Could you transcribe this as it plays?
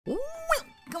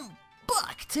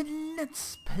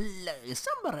let's play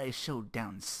Samurai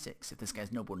Shodown 6. If this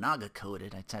guy's Nobunaga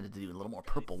coded, I decided to do a little more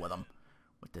purple with him.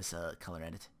 With this color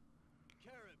edit.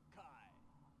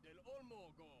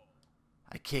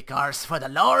 I kick arse for the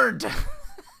Lord!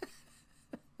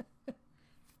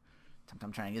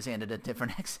 I'm trying his hand at a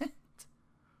different accent.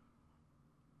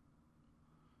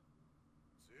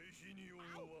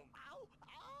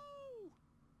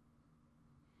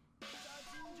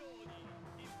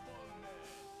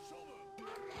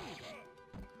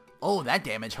 Oh, that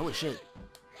damage. Holy shit.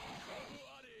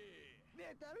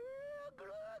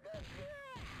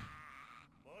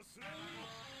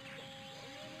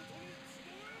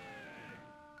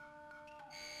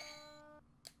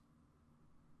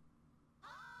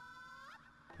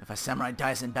 If a samurai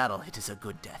dies in battle, it is a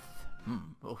good death.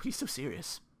 Oh, he's so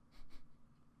serious.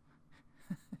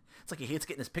 It's like he hates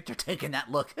getting his picture taken,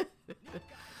 that look.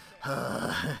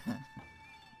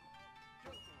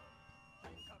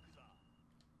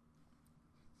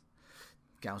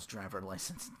 Gaoh's driver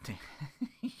license.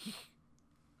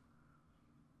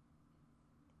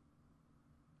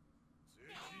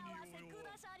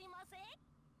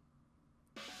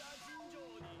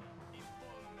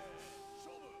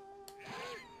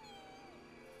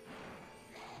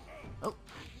 Oh.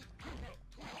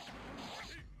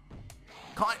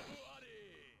 Caught.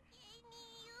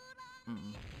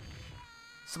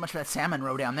 So much for that salmon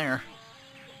row down there.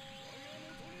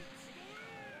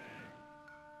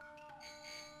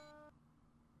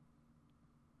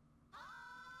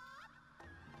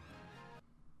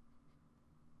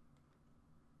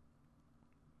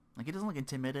 Like, he doesn't look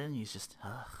intimidating, he's just,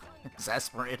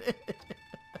 exasperated.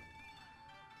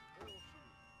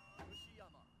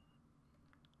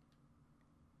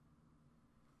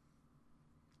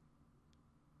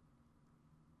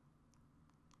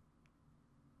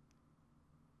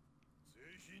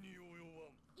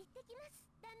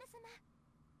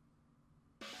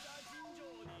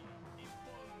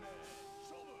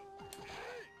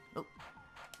 Oh,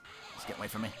 just get away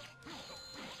from me.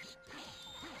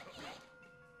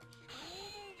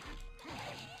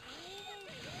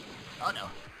 Oh no.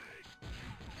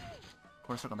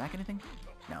 Quarter circle back, anything?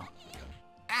 No.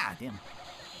 Ah, damn.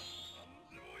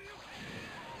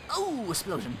 Oh,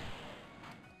 explosion.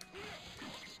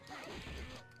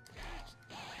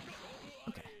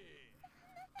 Okay.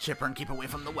 Chipper and keep away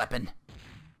from the weapon.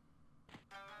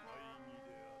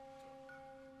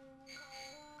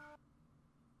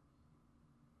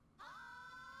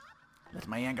 Let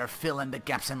my anger fill in the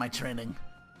gaps in my training.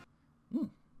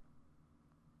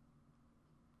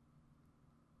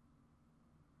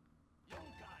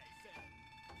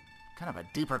 Kind of a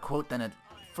deeper quote than at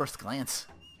first glance.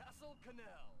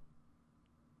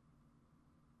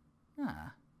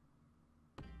 Ah.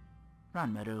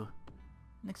 Ranmaru.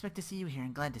 Didn't expect to see you here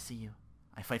and glad to see you.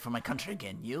 I fight for my country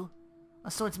again, you? A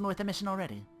swordsman with a mission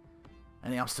already.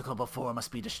 Any obstacle before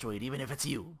must be destroyed, even if it's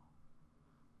you.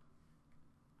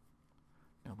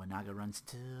 Nobunaga runs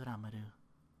to Ranmaru.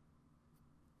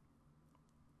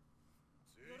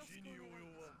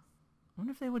 I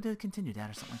wonder if they would continue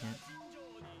that or something like that.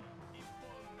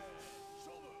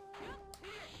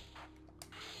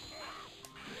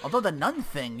 Although the nun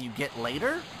thing you get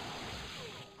later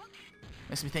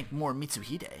makes me think more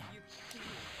Mitsuhide.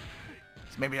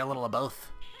 So maybe a little of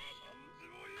both.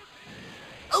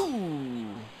 Oh!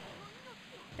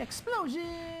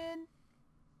 Explosion!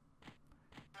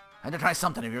 I had to try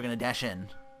something if you were going to dash in.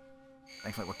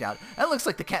 Thankfully it worked out. That looks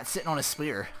like the cat sitting on a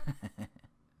spear.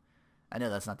 I know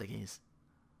that's not the case.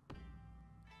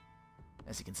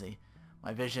 As you can see.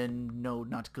 My vision, no,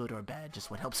 not good or bad, just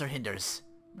what helps or hinders.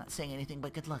 Not saying anything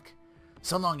but good luck.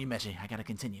 So long, Yumeji. I gotta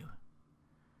continue.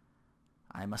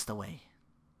 I must away.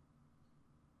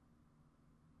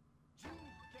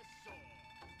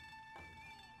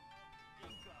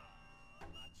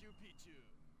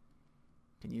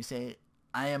 Can you say,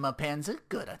 I am a panzer?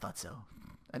 Good, I thought so.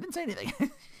 I didn't say anything.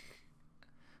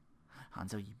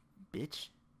 Hanzo, you bitch.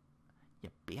 You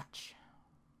bitch.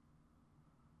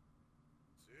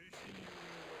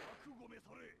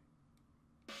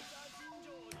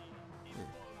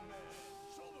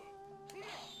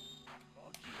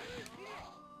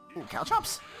 Ooh,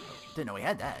 Caltrops? Didn't know we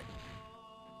had that.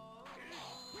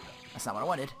 That's not what I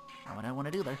wanted. Not what I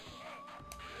wanted either.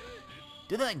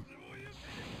 Do the thing!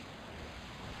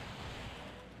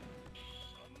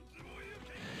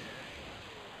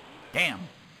 Damn!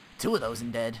 2 of those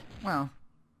and dead. Well.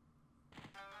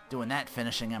 Doing that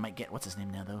finishing, I might get... What's his name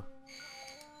now, though?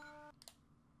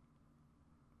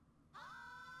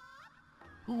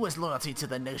 Who has loyalty to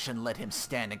the nation, let him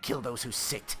stand and kill those who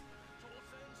sit.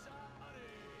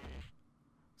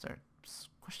 Is there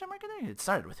Question mark there? It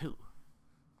started with who?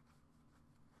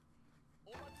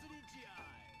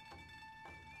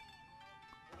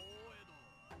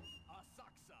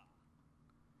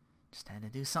 Just had to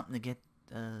do something to get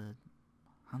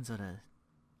Hanzo to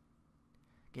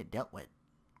get dealt with.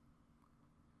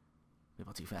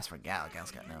 People too fast for Gaoh.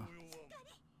 Gao's got no.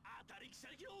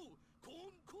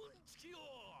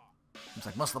 Seems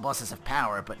like most of the bosses have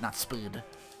power, but not speed.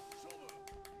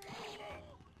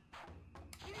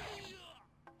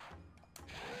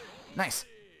 Nice.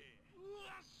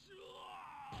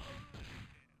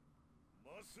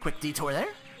 Quick detour there.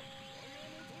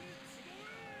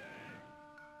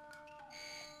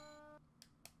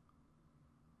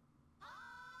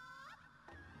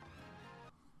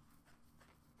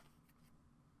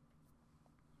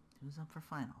 Who's up for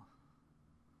final?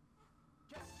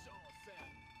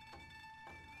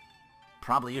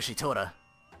 Probably Yoshitora.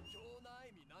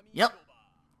 Yep.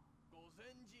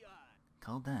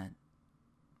 Called that.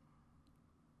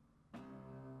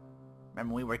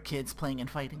 Remember when we were kids playing and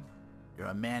fighting? You're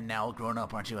a man now, grown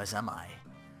up, aren't you, as am I.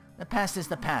 The past is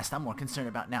the past. I'm more concerned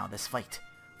about now, this fight.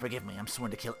 Forgive me, I'm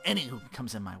sworn to kill any who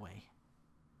comes in my way.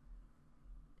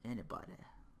 Anybody.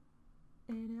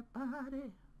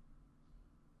 Anybody.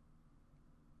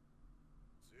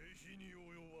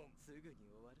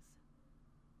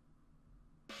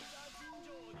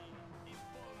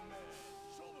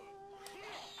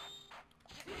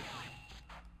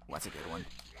 What's a good one?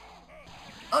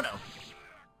 Oh no!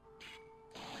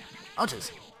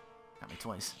 Ouches! Got me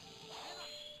twice.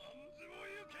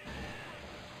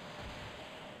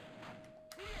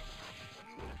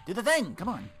 Do the thing! Come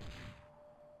on!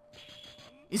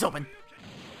 He's open!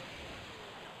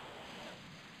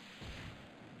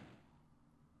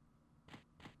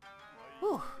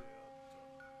 Whew.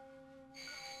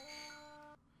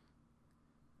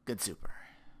 Good super.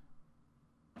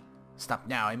 Stop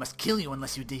now. I must kill you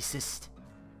unless you desist.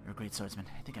 You're a great swordsman.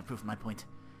 I think I proved my point.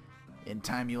 In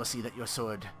time you will see that your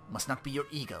sword must not be your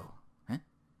ego. Huh?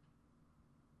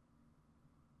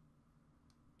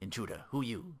 Intruder, who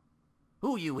you?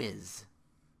 Who you is?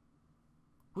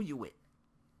 Who you with?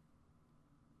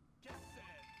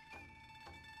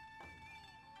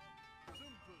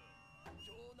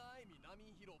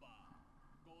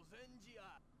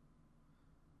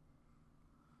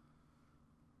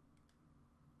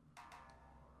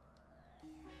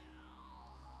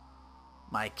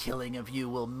 My killing of you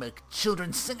will make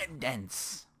children sing and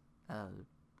dance.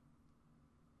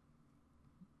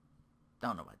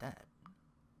 Don't know about that.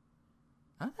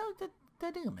 I thought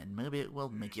that human. Maybe it will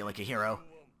make you like a hero.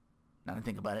 Now to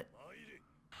think about it.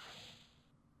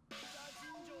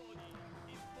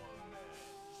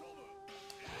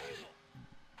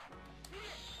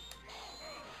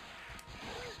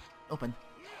 Open.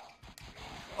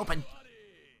 Open.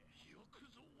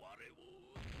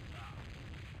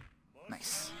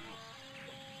 Nice.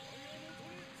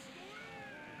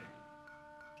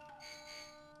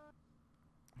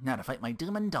 Now to fight my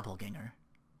demon doppelganger.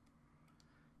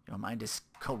 Your mind is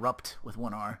corrupt with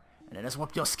one R, and it has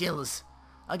warped your skills.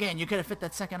 Again, you could have fit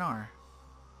that second R.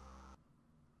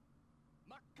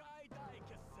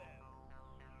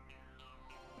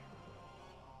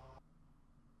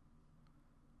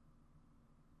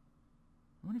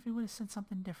 I wonder if he would have said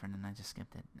something different and I just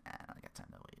skipped it. Nah, I got time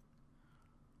to wait.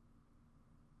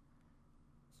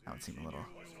 That would seem a little...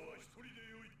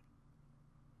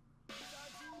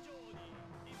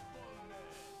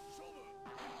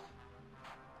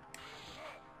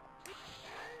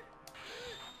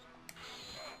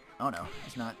 Oh no,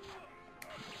 he's not...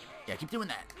 Yeah, keep doing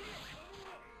that.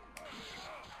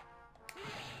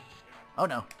 Oh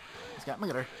no, he's got... Look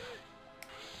at her.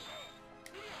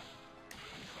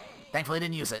 Thankfully I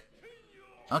didn't use it.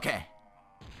 Okay.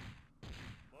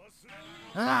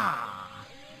 Ah!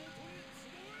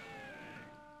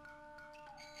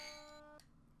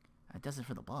 That does it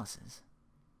for the bosses.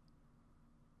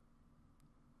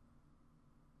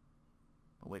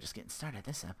 But we're just getting started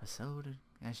this episode,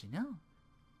 as you know.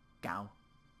 Gaoh.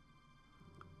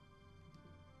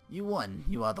 You won.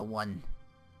 You are the one.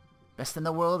 Best in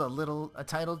the world, a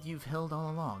title you've held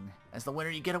all along. As the winner,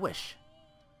 you get a wish.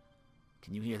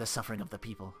 Can you hear the suffering of the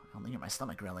people? I only hear my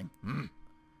stomach growling.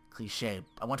 Cliché.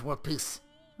 I want world peace.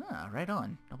 Ah, right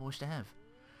on. Noble wish to have.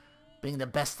 Being the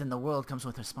best in the world comes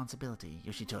with responsibility.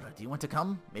 Yoshitora, do you want to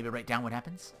come? Maybe write down what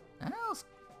happens?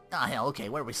 Ah, hell, okay,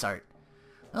 where do we start?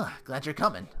 Glad you're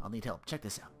coming. I'll need help. Check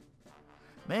this out.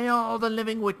 May all the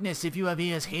living witness, if you have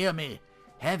ears, hear me.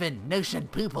 Heaven, nation,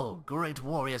 people, great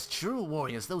warriors, true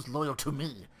warriors, those loyal to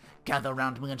me. Gather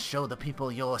round me and show the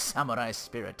people your samurai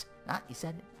spirit. Ah, you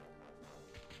said it.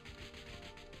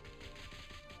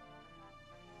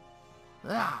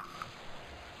 Ah.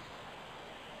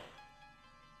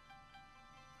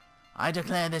 I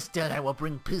declare this day I will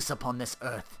bring peace upon this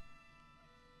earth.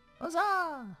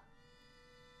 Huzzah!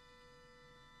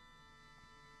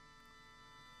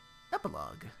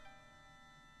 Epilogue.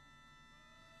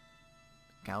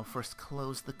 Gaoh first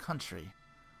closed the country.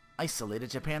 Isolated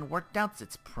Japan worked out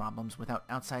its problems without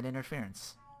outside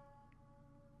interference.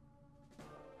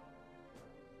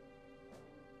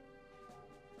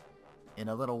 In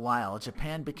a little while,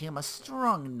 Japan became a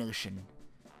strong nation.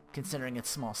 Considering its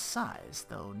small size,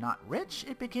 though not rich,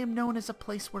 it became known as a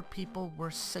place where people were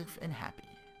safe and happy.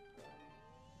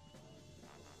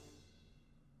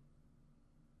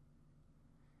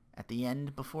 At the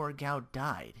end, before Gaoh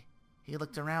died, he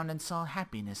looked around and saw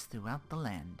happiness throughout the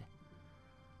land.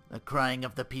 The crying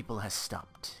of the people has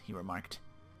stopped, he remarked.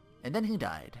 And then he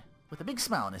died, with a big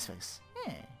smile on his face.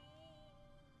 Hey.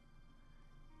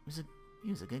 He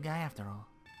was a good guy after all.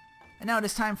 And now it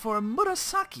is time for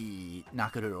Murasaki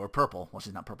Nakoruru, or Purple. Well,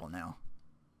 she's not purple now.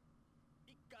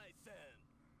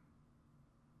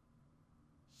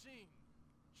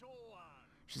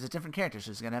 She's a different character,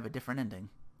 so she's gonna have a different ending.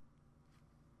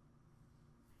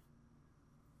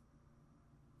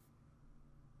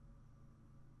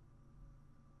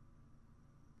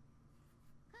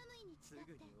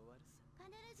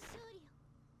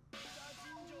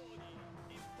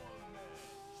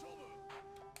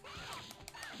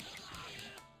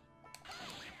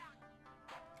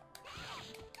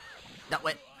 That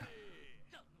went.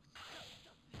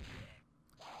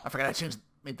 I forgot I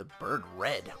made the bird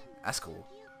red. That's cool.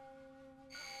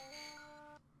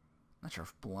 Not sure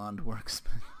if blonde works,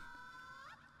 but...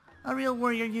 A real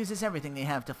warrior uses everything they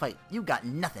have to fight. You got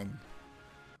nothing.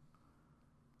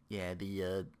 Yeah,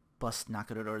 the bust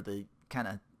Nakoruru, or the kind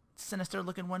of sinister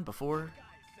looking one before.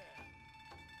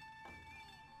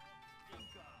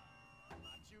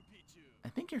 I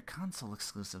think you're console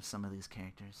exclusive, some of these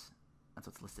characters. That's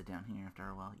what's listed down here after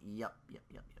a while. Yep.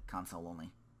 Console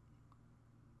only.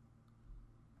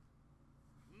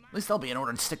 At least they'll be in order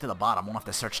and stick to the bottom. Won't have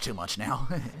to search too much now.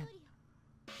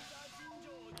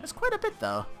 There's quite a bit,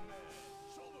 though.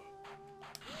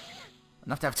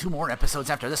 Enough to have 2 more episodes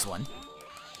after this one.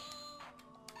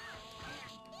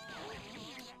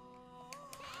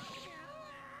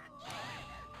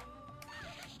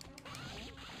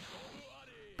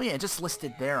 But yeah, just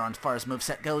listed there on as far as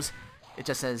moveset goes. It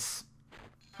just says...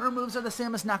 Her moves are the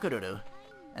same as Nakoruru.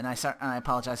 And I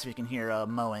apologize if you can hear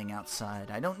mowing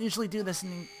outside. I don't usually do this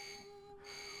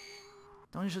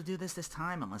this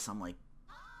time unless I'm like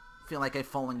feel like I'm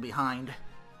falling behind.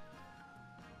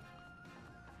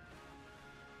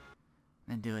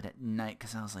 And do it at night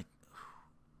because I was like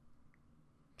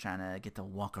trying to get to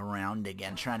walk around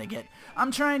again,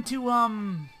 I'm trying to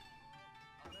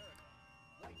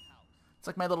it's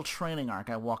like my little training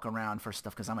arc. I walk around for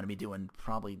stuff because I'm going to be doing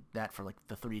probably that for like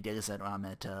the 3 days that I'm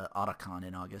at Otakon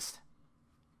in August.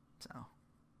 So,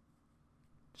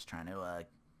 just trying to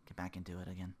get back into it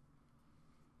again.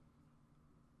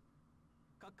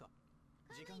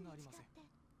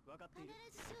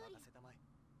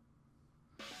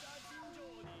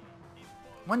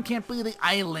 One can't be the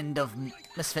island of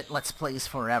Misfit Let's Plays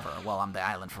forever. Well, I'm the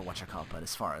island for whatchamacallit, but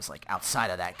as far as like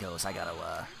outside of that goes, I gotta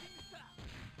a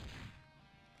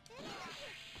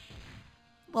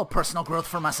little personal growth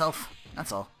for myself,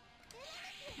 that's all.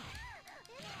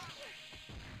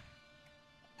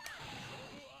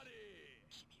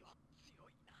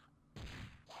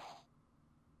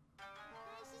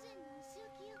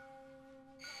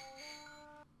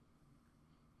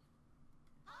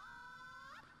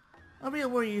 A real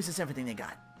warrior uses everything they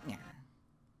got. Yeah.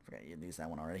 Forgot you used that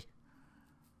one already.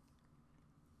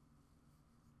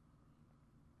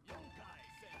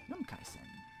 Yonkai-sen.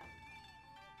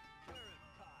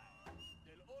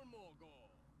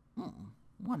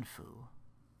 One-fu.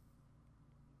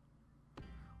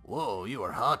 Whoa, you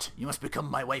are hot. You must become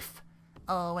my wife.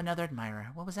 Oh, another admirer.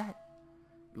 What was that?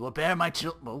 You will bear my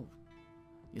children. Oh,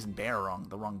 using bear wrong.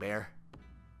 The wrong bear.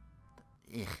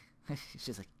 Ugh.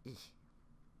 She's like, ugh.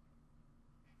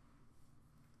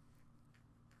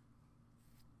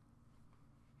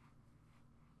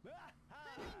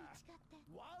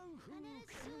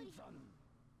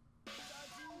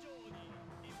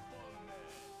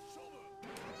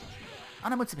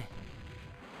 Anamutsume.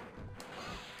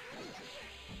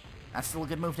 That's still a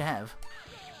good move to have.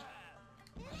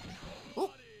 Ooh.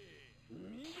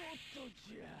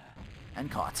 And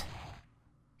caught.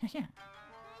 Yeah.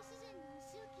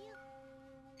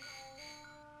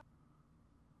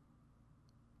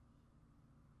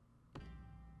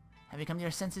 Have you come to your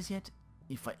senses yet?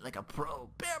 You fight like a pro.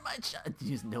 Bear my child.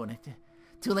 He's doing it.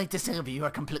 Too late to save you. You are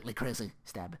completely crazy.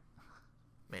 Stab.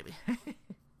 Maybe. I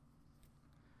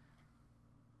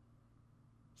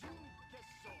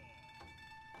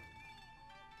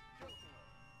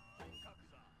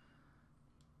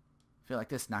feel like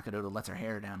this Nakoruru lets her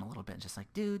hair down a little bit. Just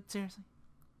like, dude, seriously?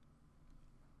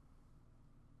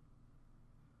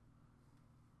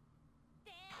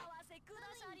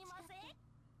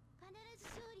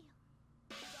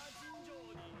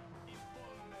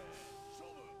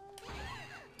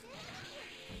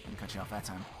 Didn't cut you off that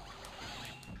time.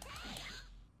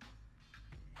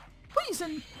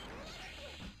 Poison!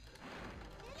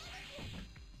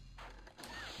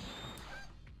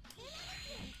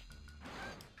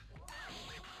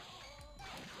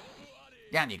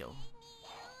 Down you go.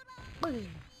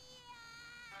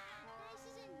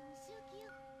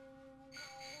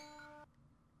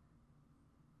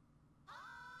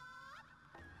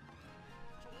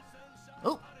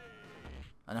 Oh!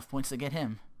 Enough points to get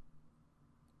him.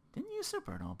 Didn't use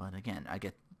super at all, but again, I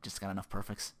just got enough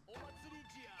perfects.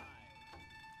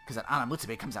 Because that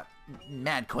Anamutsube comes out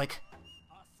mad quick.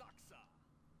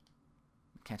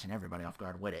 Catching everybody off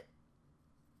guard with it.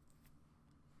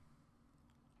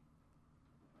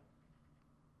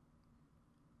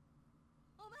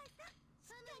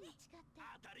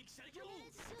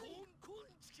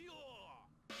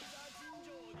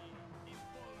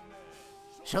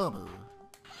 Shobu.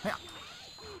 Yeah.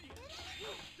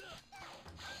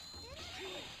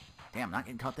 Damn, not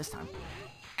getting caught this time.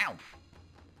 Ow.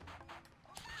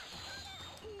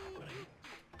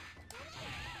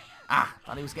 Ah,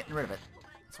 thought he was getting rid of it.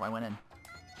 That's why I went in.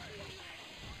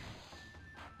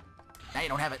 Now you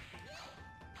don't have it.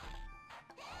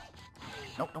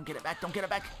 Nope, don't get it back. Don't get it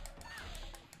back.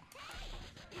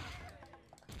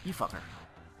 You fucker.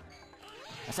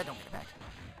 I said don't get it back.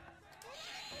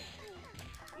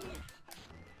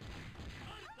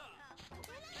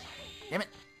 Damn it.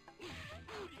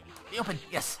 Be open.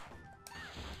 Yes.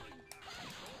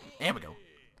 There we go.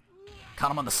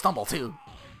 Caught him on the stumble, too.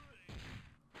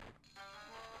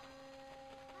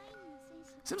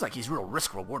 Seems like he's real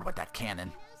risk-reward with that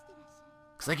cannon.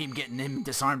 Because I keep getting him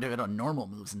disarmed of it on normal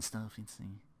moves and stuff. You'd see.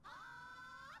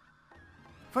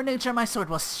 For nature, my sword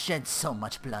will shed so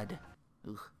much blood.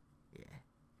 Ugh. Yeah.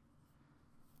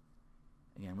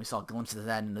 Again, we saw glimpses of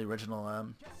that in the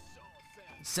original,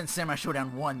 since Samurai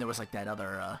Shodown 1, there was like that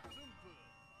other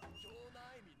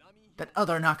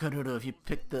Nakoruru. If you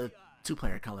pick the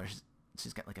two-player colors,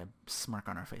 she's got like a smirk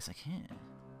on her face, like, yeah.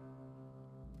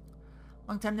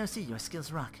 Long time no see, your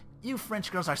skills rock. You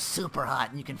French girls are super hot,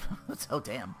 and you can... oh,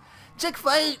 damn. Chick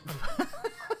fight!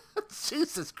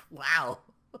 Jesus, wow.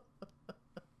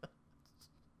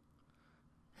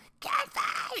 Cat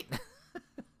fight!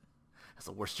 That's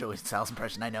the worst Joey Styles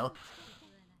impression I know.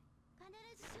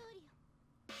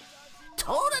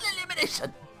 Total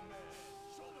elimination!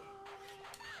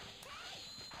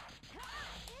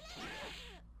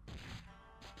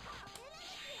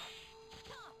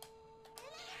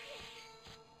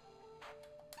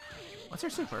 What's her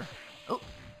super? Oh!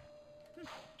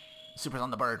 Super's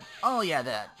on the bird. Oh yeah,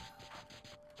 that.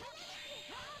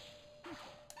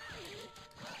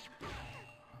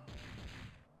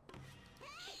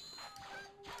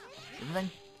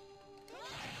 Anything?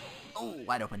 Oh,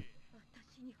 wide open.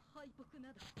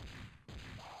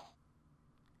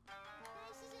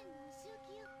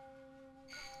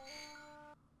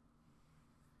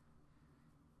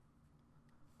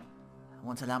 I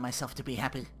want to allow myself to be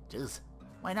happy. Jeez.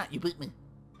 Why not? You beat me.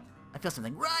 I feel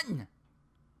something. Run!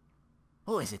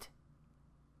 Who is it?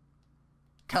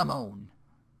 Come on.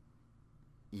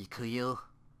 Ikuyo.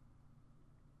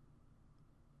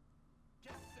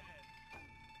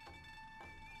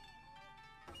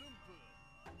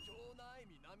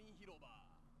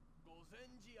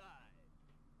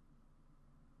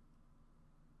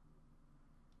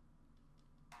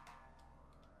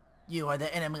 You are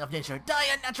the enemy of nature. Die,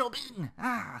 unnatural being!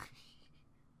 Ah!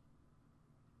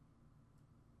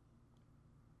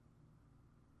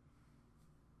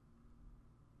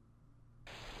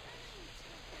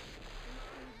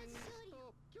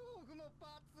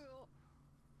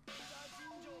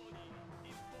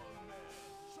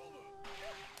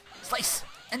 Slice!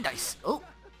 And dice! Oh!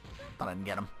 Thought I didn't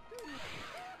get him.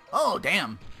 Oh,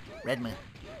 damn! Red man.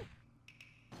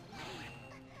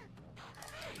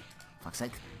 Fuck's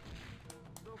sake.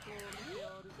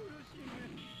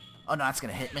 Oh no, that's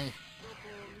gonna hit me.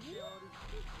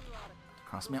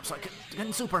 Cross me up so I can get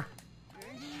in super.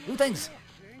 Do things!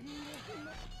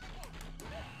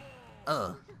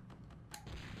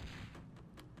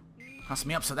 Cross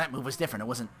me up so that move was different. It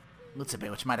wasn't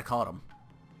Mutsube, which might have caught him.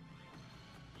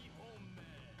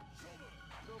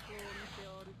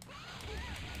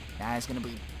 Guy's gonna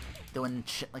be doing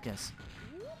shit like this.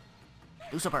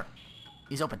 Do super.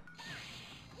 He's open.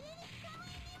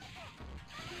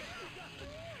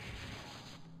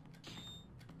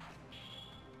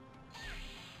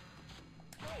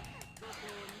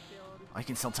 Oh, I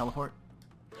can still teleport?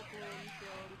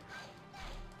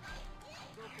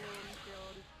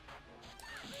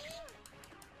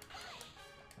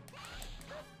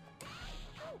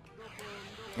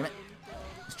 Damn it.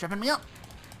 He's tripping me up.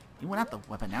 He went out the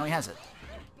weapon. Now he has it.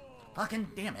 Fucking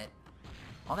damn it.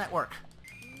 All that work.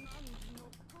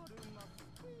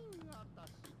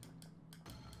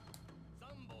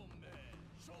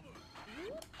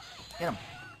 Get him.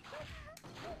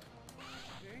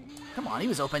 Come on, he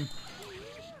was open.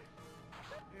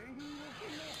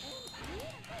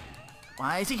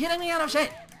 Why is he hitting me out of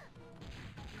shit?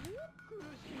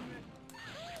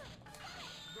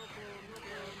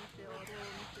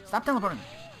 Stop teleporting.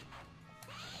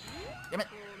 Damn it.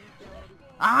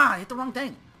 Ah, I hit the wrong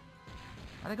thing.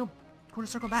 How'd I go quarter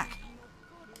circle back?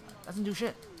 Doesn't do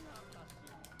shit.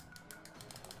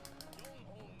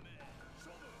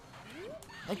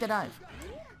 Make the dive.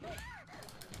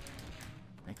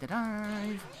 Make the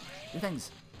dive. Do things.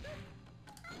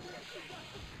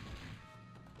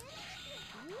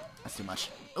 That's too much.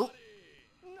 Oh!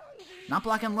 Not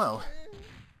blocking low.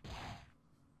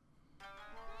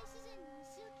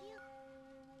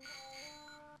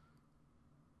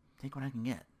 Take what I can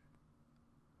get.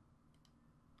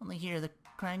 Only hear the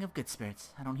crying of good spirits.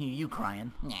 I don't hear you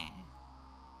crying. Nah.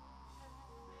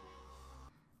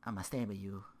 I'ma stay with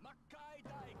you.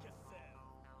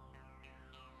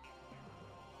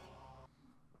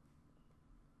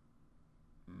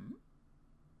 Hmm?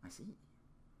 I see.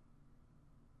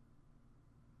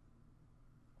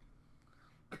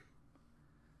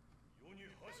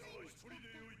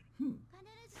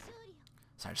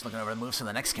 Sorry, just looking over the moves for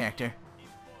the next character.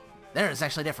 There, it's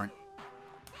actually different.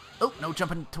 Oh, no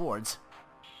jumping towards.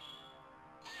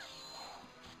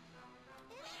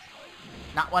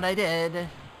 Not what I did. Now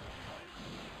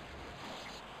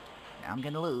I'm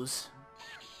gonna lose.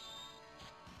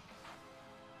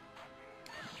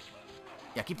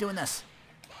 Yeah, keep doing this.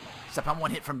 Except I'm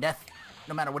one hit from death,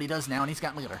 no matter what he does now, and he's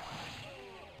got meter.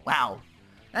 Wow.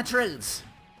 That trades.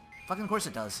 Fucking course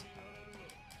it does.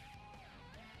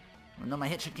 Even though my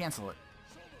hit should cancel it.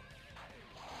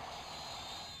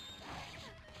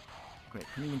 Great,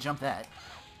 couldn't even jump that.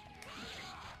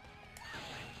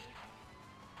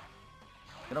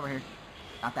 Get over here.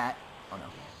 Not that. Oh no.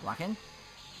 Lock in.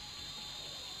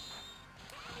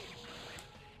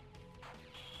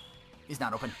 He's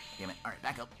not open. Damn it. Alright,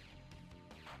 back up.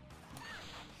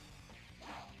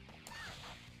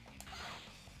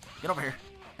 Get over here.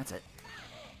 That's it.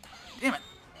 Damn it.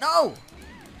 No!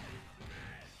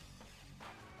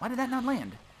 Why did that not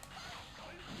land?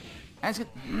 That's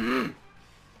good.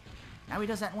 Now he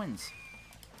does that and wins.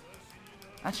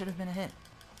 That should have been a hit.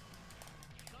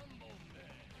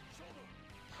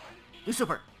 Do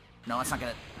super. No, that's not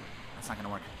gonna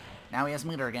work. Now he has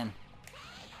meter again.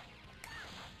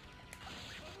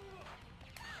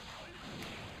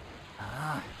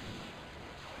 Ah.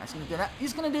 That's gonna do that.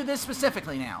 He's gonna do this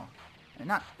specifically now. And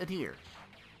not adhere.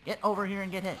 Get over here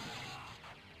and get hit.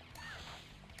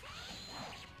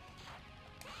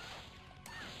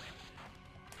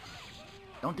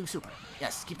 Don't do super.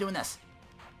 Yes, keep doing this.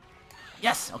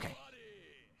 Yes, okay.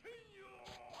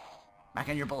 Back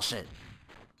on your bullshit.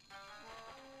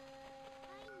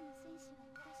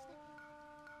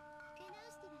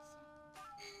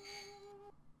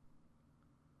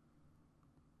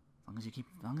 As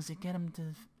long as you get him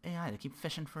to AI to keep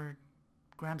fishing for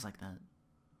grabs like that.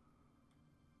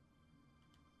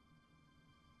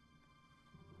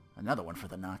 Another one for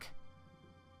the knock.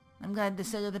 I'm glad to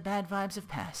say the bad vibes have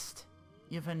passed.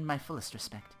 You've earned my fullest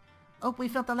respect. Oh, we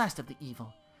felt the last of the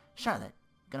evil. Charlotte,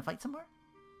 gonna fight somewhere?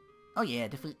 Oh yeah,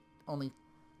 defeat only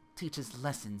teaches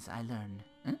lessons I learned.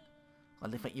 Huh?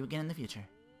 Gladly fight you again in the future.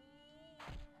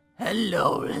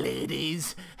 Hello,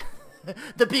 ladies.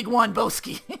 The big one,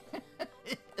 Boski.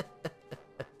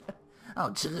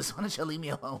 Oh, jeez, why don't you leave me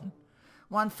alone?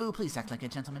 Wan Fu, please act like a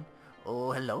gentleman.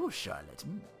 Oh, hello, Charlotte.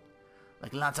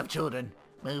 Like lots of children.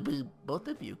 Maybe both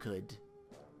of you could.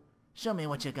 Show me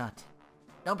what you got.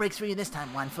 No breaks for you this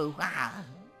time, Wan Fu. Ah!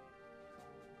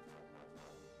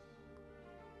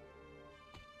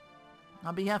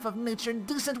 On behalf of nature and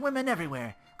decent women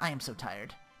everywhere, I am so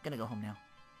tired. Gonna go home now.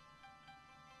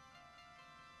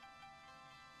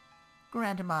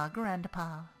 Grandma,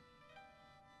 Grandpa.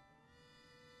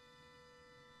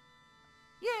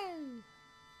 Yay!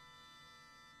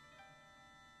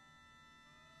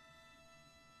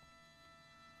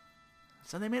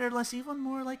 So they made her less evil and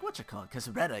more like whatchamacallit, because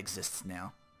Retta exists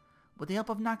now. With the help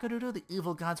of Nakoruru, the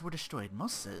evil gods were destroyed,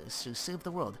 most to save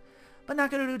the world. But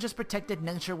Nakoruru just protected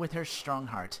nature with her strong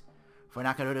heart. For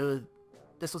Nakoruru,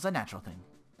 this was a natural thing.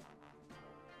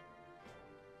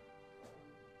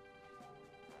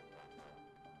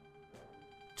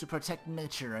 To protect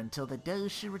nature until the day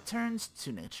she returns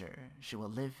to nature, she will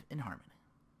live in harmony.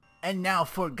 And now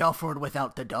for Galford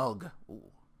without the dog. Ooh.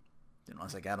 Didn't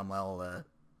realize I got him all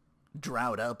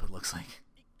drought up, it looks like.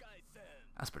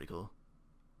 That's pretty cool.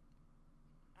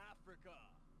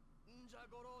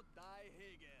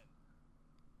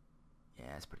 Yeah,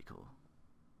 that's pretty cool.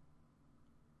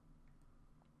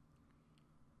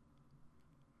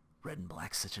 Red and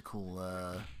black's such a cool,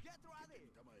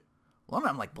 well,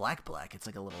 I'm like black. It's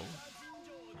like a little...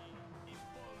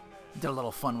 Did a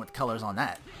little fun with colors on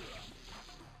that.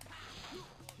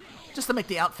 Just to make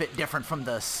the outfit different from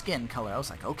the skin color. I was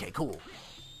like, okay, cool.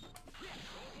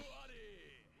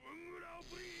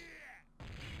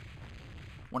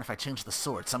 Wonder if I change the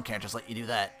sword. Some characters let you do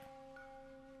that.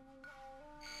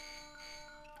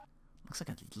 Looks like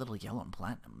a little yellow and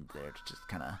platinum there. Just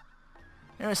kind of...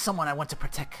 There is someone I want to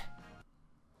protect.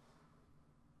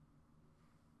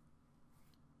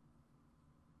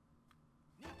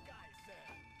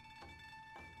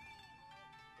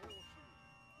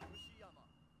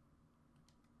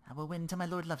 I will win till my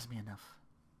lord loves me enough.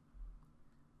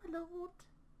 My lord.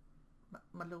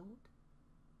 My lord.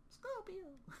 Scorpio.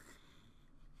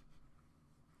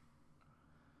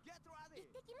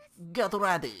 Get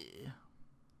ready.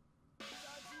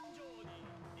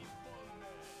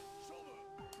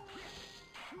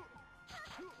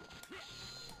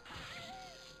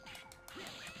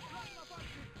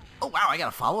 Oh wow, I got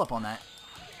a follow-up on that.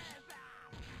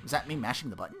 Was that me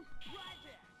mashing the button?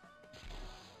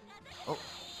 Oh.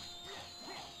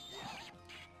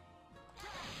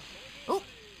 Oh!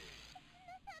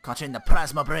 Caught you in the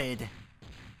plasma braid.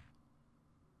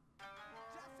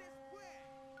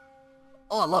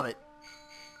 Oh, I love it.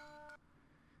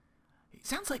 He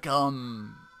sounds like,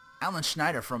 Alan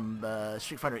Schneider from,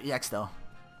 Street Fighter EX, though.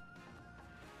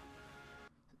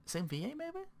 Same VA,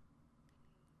 maybe?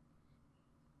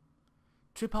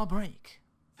 Triple break.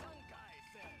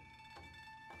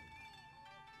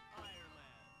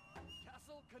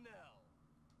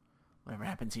 Whatever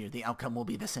happens here, the outcome will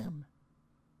be the same.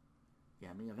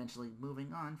 Yeah, me eventually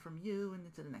moving on from you and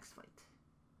into the next fight.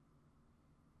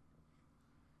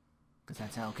 Because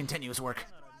that's how continues work.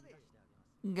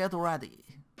 Get ready.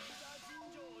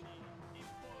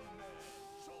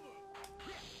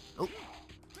 Oh.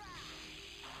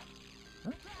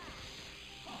 Huh?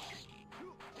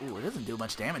 Ooh, it doesn't do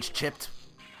much damage. Chipped.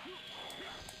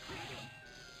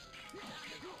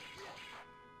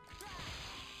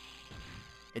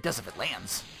 It does if it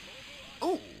lands.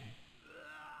 Ooh.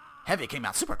 Heavy came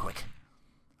out super quick.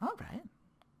 Alright.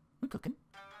 We're cooking.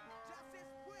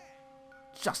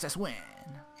 Justice win.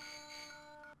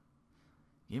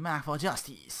 You mark for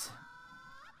justice.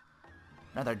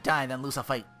 Rather die than lose a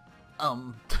fight.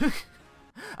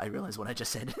 I realize what I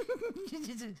just said.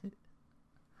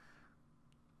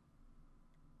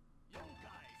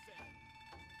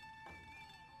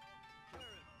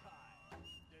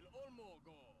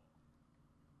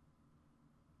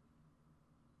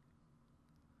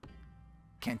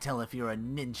 Can't tell if you're a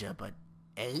ninja, but...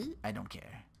 I don't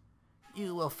care.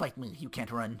 You will fight me, you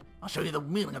can't run. I'll show you the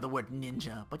meaning of the word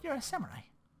ninja, but you're a samurai.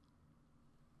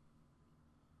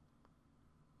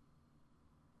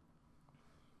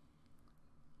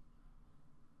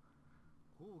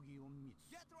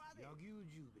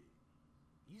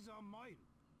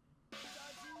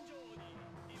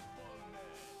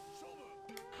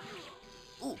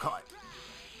 Ooh, caught.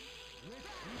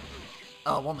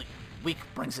 Oh, only weak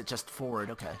brings it just forward,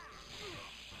 okay.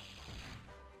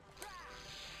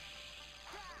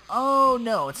 Oh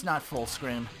no, it's not full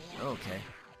scream. Okay.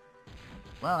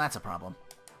 Well, that's a problem.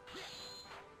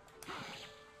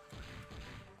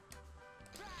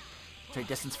 Trade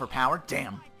distance for power?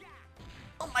 Damn.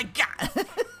 Oh my god!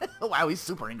 Wow, he's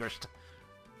super Englished.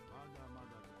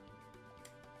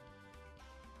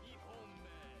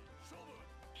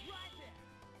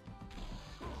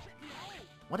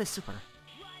 What is super?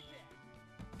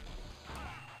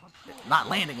 Not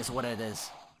landing is what it is.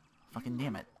 Fucking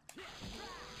damn it.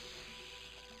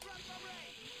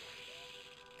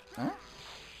 Huh?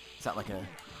 Is that like a...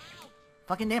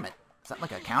 Fucking damn it. Is that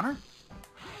like a counter?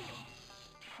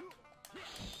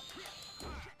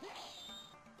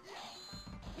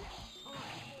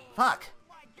 Fuck.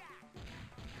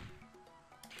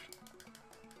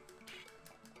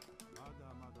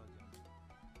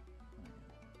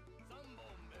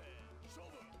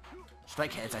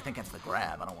 strike hits. I think that's the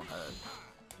grab. I don't want the...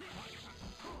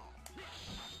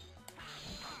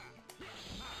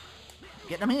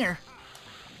 Getting him here.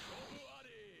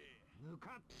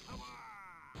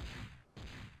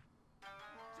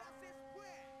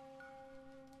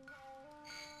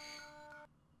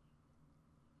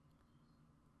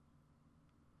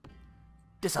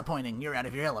 Disappointing. You're out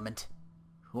of your element.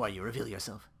 Who are you? Reveal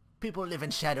yourself. People who live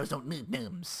in shadows don't need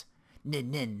names.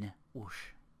 Nin nin.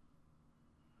 Whoosh.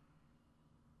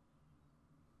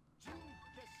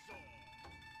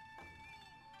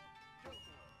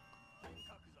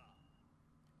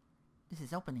 This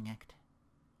is opening act.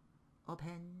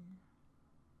 Open.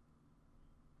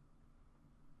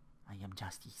 I am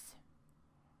justice.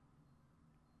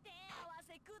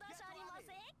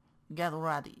 Get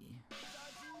ready.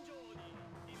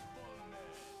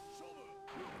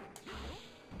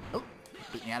 Oh,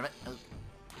 beat me out of it. Oh.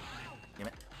 Damn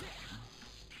it.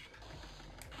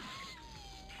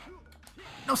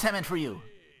 No salmon for you.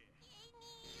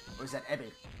 Where's that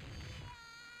Ebby?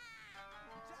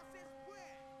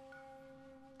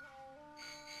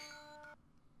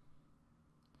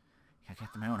 I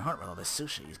got my own heart with all this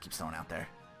sushi he keeps throwing out there.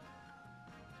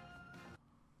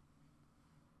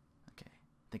 Okay.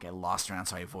 I think I lost around,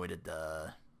 so I avoided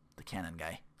the cannon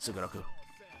guy. Sugoroku.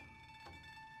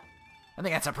 I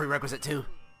think that's a prerequisite too.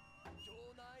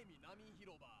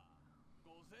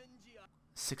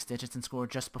 6 digits and score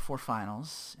just before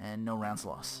finals, and no rounds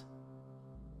lost.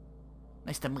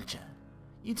 Nice to meet ya.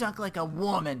 You talk like a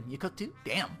woman. You cook too?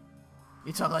 Damn.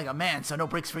 You talk like a man, so no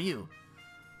breaks for you.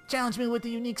 Challenge me with a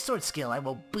unique sword skill. I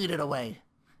will beat it away.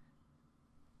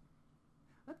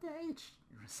 What the H?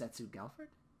 Rasetsu Galford?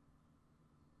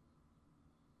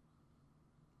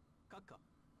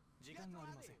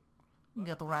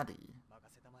 Get ready.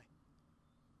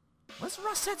 What's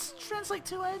Rasetsu translate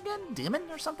to again? Demon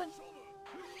or something?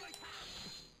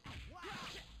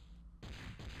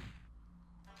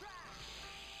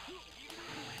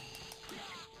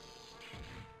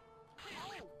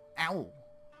 Ow.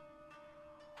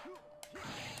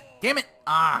 Damn it!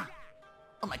 Ah!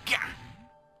 Oh my god!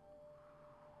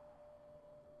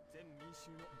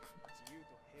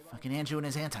 Fucking Andrew and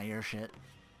his anti-air shit.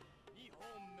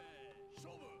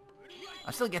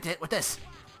 I still get to hit with this.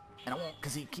 And I won't,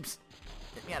 because he keeps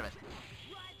getting me out of it.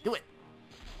 Do it!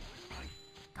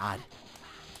 God.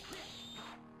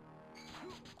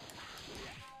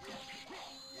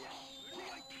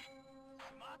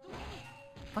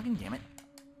 Fucking damn it.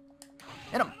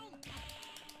 Hit him!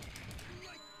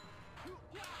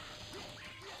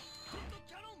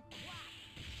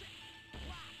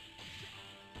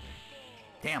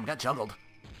 Damn, got juggled.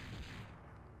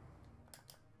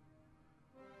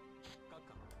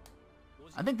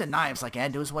 I think the knives like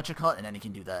add to his whatchamacallit, and then he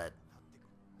can do that.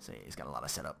 See, he's got a lot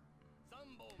of setup.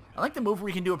 I like the move where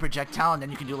you can do a projectile and then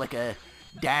you can do like a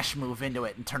dash move into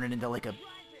it and turn it into like a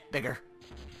bigger.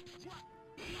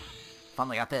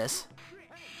 Finally got this.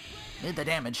 Did the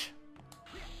damage.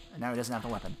 And now he doesn't have the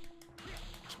weapon.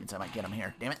 Which means I might get him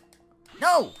here. Damn it.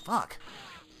 No! Fuck!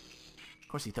 Of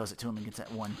course he throws it to him and gets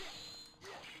that one.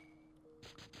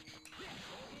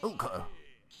 Okay.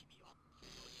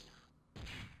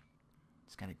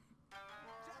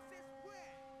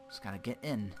 Just gotta get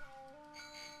in.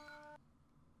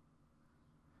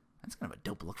 That's kind of a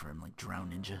dope look for him, like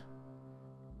Drown Ninja.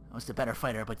 I was the better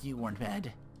fighter, but you weren't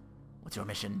bad. What's your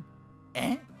mission?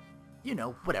 Eh? You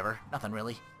know, whatever. Nothing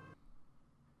really.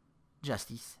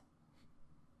 Justice.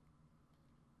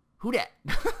 Who dat?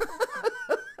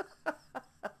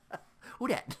 Who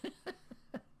dat?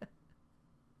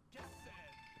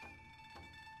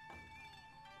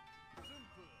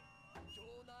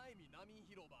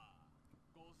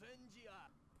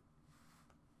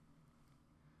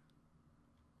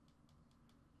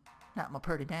 Not my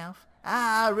pretty mouth.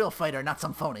 Ah, a real fighter, not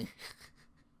some phony.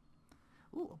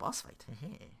 Ooh, a boss fight.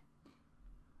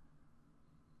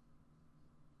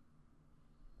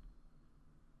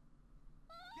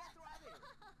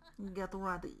 Get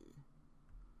ready.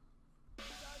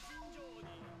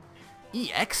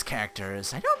 EX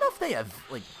characters. I don't know if they have,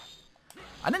 like...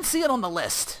 I didn't see it on the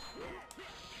list.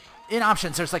 In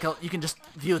options, there's like a... You can just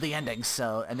view the endings,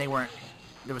 so... And they weren't...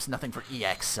 There was nothing for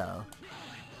EX, so...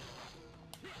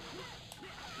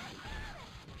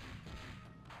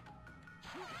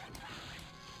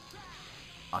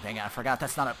 Oh, dang it, I forgot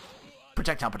that's not a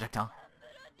projectile.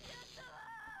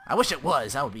 I wish it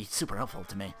was. That would be super helpful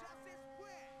to me.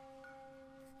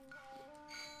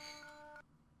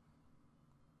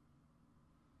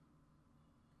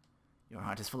 Your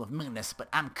heart is full of meanness, but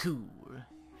I'm cool.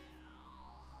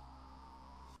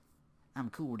 I'm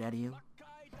cool, daddy.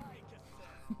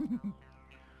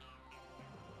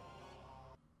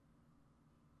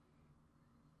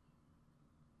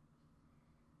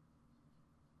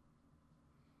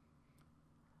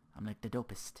 I'm like the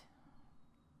dopest.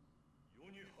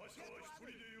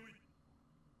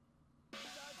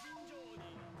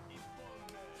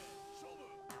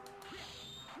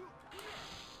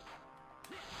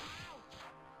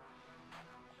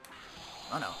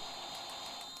 Oh no.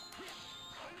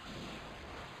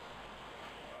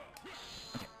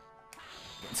 Okay.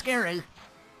 Getting scary.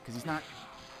 Because he's not...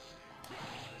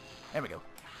 There we go.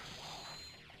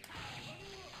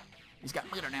 He's got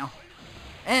glitter now.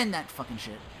 And that fucking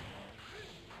shit.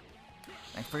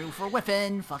 Thanks for you for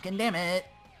whiffing. Fucking damn it.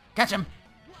 Catch him.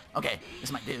 Okay,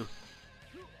 this might do.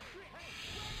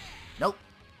 Nope.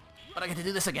 But I get to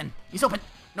do this again. He's open.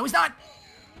 No, he's not.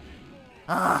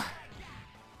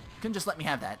 Couldn't just let me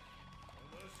have that.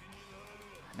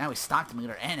 Now he's stocked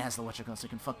glitter and has the electrical, so he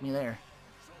can fuck me there.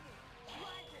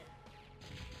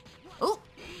 Oh!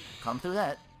 Caught him through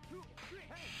that.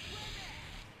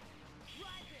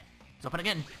 It's open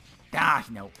again. Ah,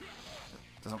 no.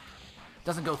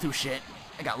 Doesn't go through shit.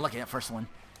 I got lucky that first one.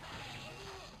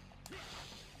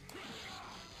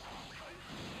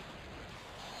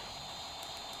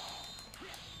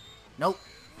 Nope.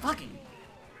 Fucking.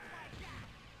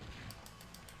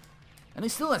 And he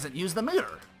still hasn't used the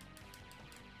mirror.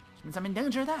 Which means I'm in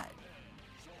danger of that.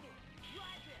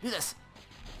 Do this.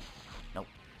 Nope.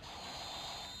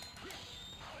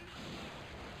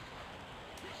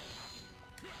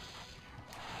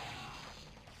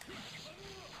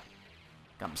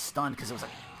 Got him stunned because it was a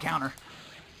counter.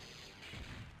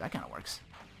 That kind of works.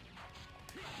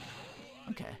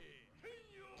 Okay.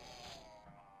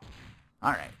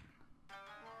 Alright.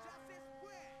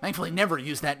 Thankfully never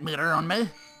used that mirror on me.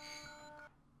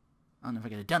 I don't know if I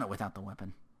could have done it without the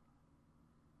weapon.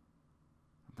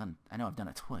 I know I've done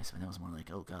it twice, but that was more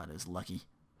like, oh god, it was lucky.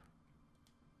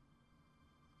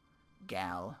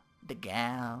 Gal. The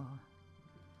gal.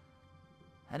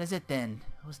 That is it then.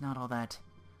 It was not all that.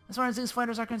 As far as these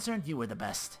fighters are concerned, you were the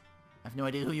best. I have no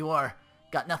idea who you are.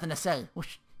 Got nothing to say.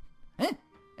 Whoosh. Eh?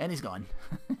 And he's gone.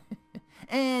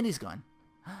 And he's gone.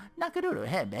 Nakoruru,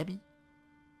 hey, baby.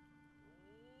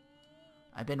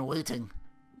 I've been waiting.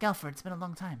 Galford, it's been a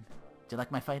long time. Do you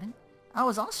like my fighting? I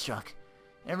was awestruck.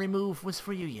 Every move was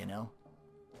for you, you know.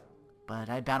 But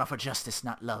I battle for justice,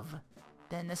 not love.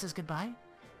 Then this is goodbye?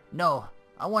 No,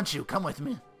 I want you. Come with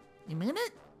me. You mean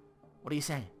it? What do you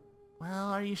say? Well,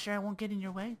 are you sure I won't get in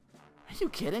your way? Are you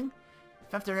kidding?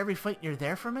 If after every fight you're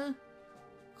there for me?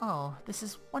 Oh, this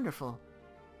is wonderful.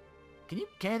 Can you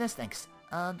carry this? Thanks.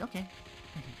 Okay.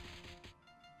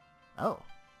 Oh.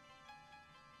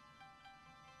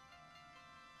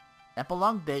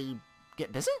 Epilogue, they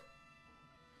get busy?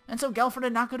 And so Galford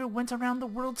and Nakoruru went around the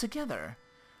world together.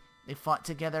 They fought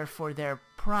together for their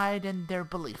pride and their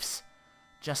beliefs.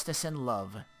 Justice and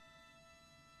love.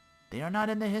 They are not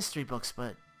in the history books,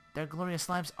 but their glorious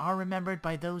lives are remembered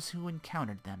by those who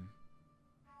encountered them.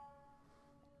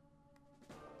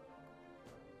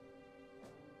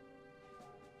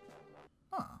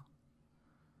 Huh.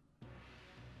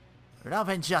 Love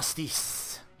and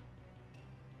justice.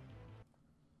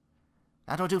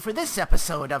 That'll do for this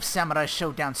episode of Samurai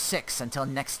Shodown 6. Until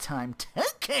next time,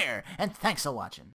 take care, and thanks for watching.